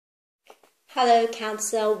Hello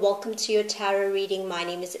Cancer, welcome to your tarot reading. My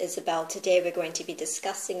name is Isabel. Today we're going to be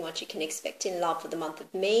discussing what you can expect in love for the month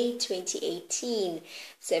of May 2018.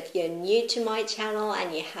 So if you're new to my channel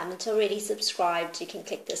and you haven't already subscribed, you can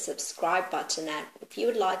click the subscribe button, and if you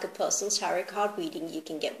would like a personal tarot card reading, you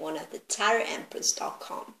can get one at the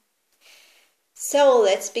tarotempress.com. So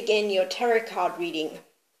let's begin your tarot card reading.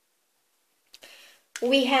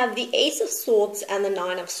 We have the Ace of Swords and the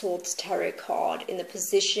Nine of Swords tarot card in the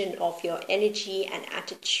position of your energy and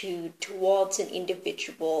attitude towards an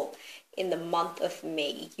individual in the month of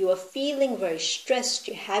May. You are feeling very stressed,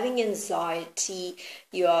 you're having anxiety,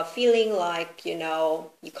 you are feeling like,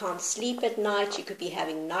 you can't sleep at night, you could be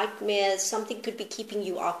having nightmares, something could be keeping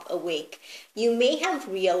you up awake. You may have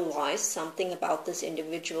realized something about this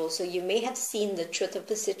individual, so you may have seen the truth of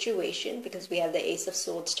the situation because we have the Ace of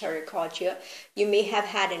Swords tarot card here. You may have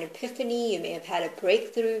had an epiphany, you may have had a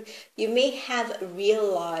breakthrough, you may have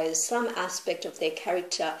realized some aspect of their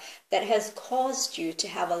character that has caused you to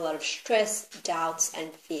have a lot of stress, doubts,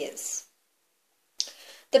 and fears.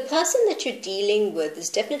 The person that you're dealing with is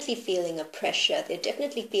definitely feeling a pressure. They're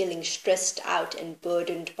definitely feeling stressed out and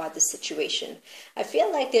burdened by the situation. I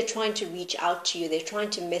feel like they're trying to reach out to you. They're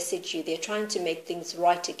trying to message you. They're trying to make things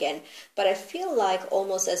right again. But I feel like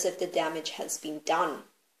almost as if the damage has been done.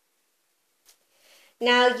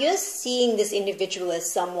 Now, you're seeing this individual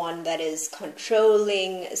as someone that is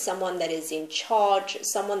controlling, someone that is in charge,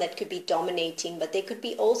 someone that could be dominating, but they could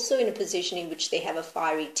be also in a position in which they have a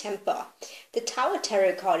fiery temper. The Tower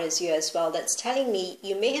Tarot card is here as well. That's telling me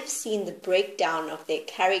you may have seen the breakdown of their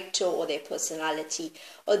character or their personality,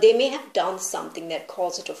 or they may have done something that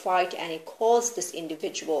caused it to fight and it caused this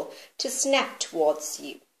individual to snap towards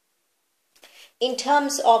you. In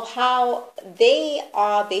terms of how they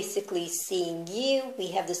are basically seeing you, we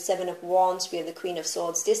have the Seven of Wands, we have the Queen of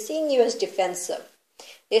Swords. They're seeing you as defensive.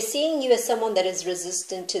 They're seeing you as someone that is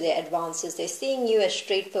resistant to their advances. They're seeing you as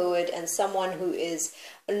straightforward and someone who is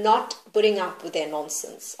not putting up with their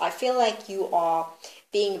nonsense. I feel like you are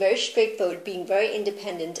being very straightforward, being very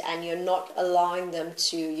independent, and you're not allowing them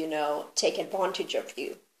to, take advantage of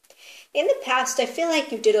you. In the past, I feel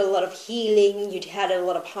like you did a lot of healing, you'd had a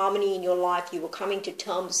lot of harmony in your life, you were coming to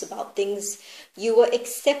terms about things, you were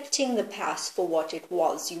accepting the past for what it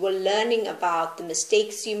was, you were learning about the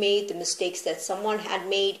mistakes you made, the mistakes that someone had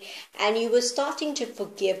made, and you were starting to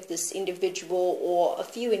forgive this individual or a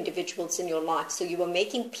few individuals in your life, so you were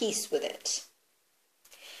making peace with it.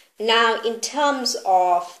 Now, in terms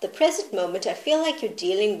of the present moment, I feel like you're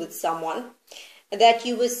dealing with someone that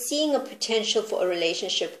you were seeing a potential for a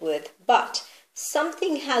relationship with, but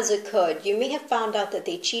something has occurred. You may have found out that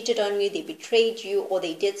they cheated on you, they betrayed you, or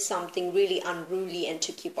they did something really unruly and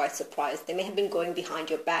took you by surprise. They may have been going behind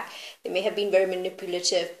your back. They may have been very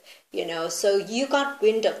manipulative, so you got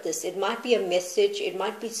wind of this. It might be a message. It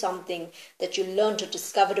might be something that you learned or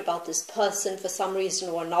discovered about this person for some reason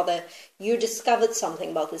or another. You discovered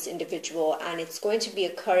something about this individual, and it's going to be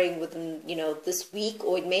occurring within, this week,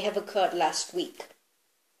 or it may have occurred last week.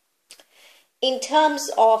 In terms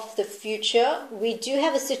of the future, we do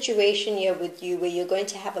have a situation here with you where you're going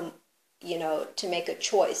to have to make a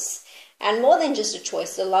choice. And more than just a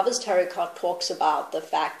choice, the Lovers Tarot card talks about the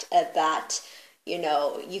fact that,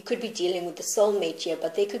 you could be dealing with the soulmate here,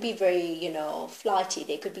 but they could be very, flighty.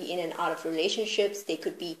 They could be in and out of relationships. They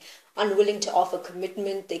could be unwilling to offer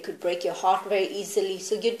commitment. They could break your heart very easily.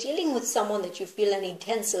 So you're dealing with someone that you feel an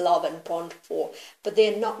intense love and bond for, but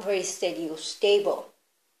they're not very steady or stable.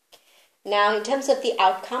 Now, in terms of the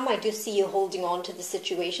outcome, I do see you holding on to the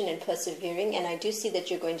situation and persevering, and I do see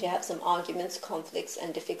that you're going to have some arguments, conflicts,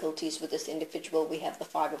 and difficulties with this individual. We have the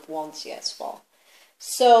Five of Wands here as well.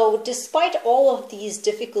 So, despite all of these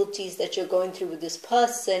difficulties that you're going through with this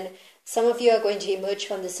person, some of you are going to emerge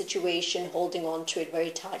from the situation holding on to it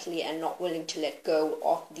very tightly and not willing to let go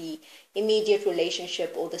of the immediate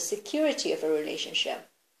relationship or the security of a relationship.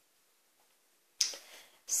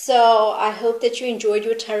 So I hope that you enjoyed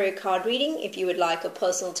your tarot card reading. If you would like a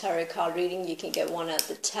personal tarot card reading, you can get one at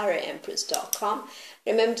the tarotempress.com.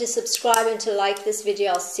 Remember to subscribe and to like this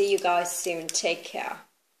video. I'll see you guys soon. Take care.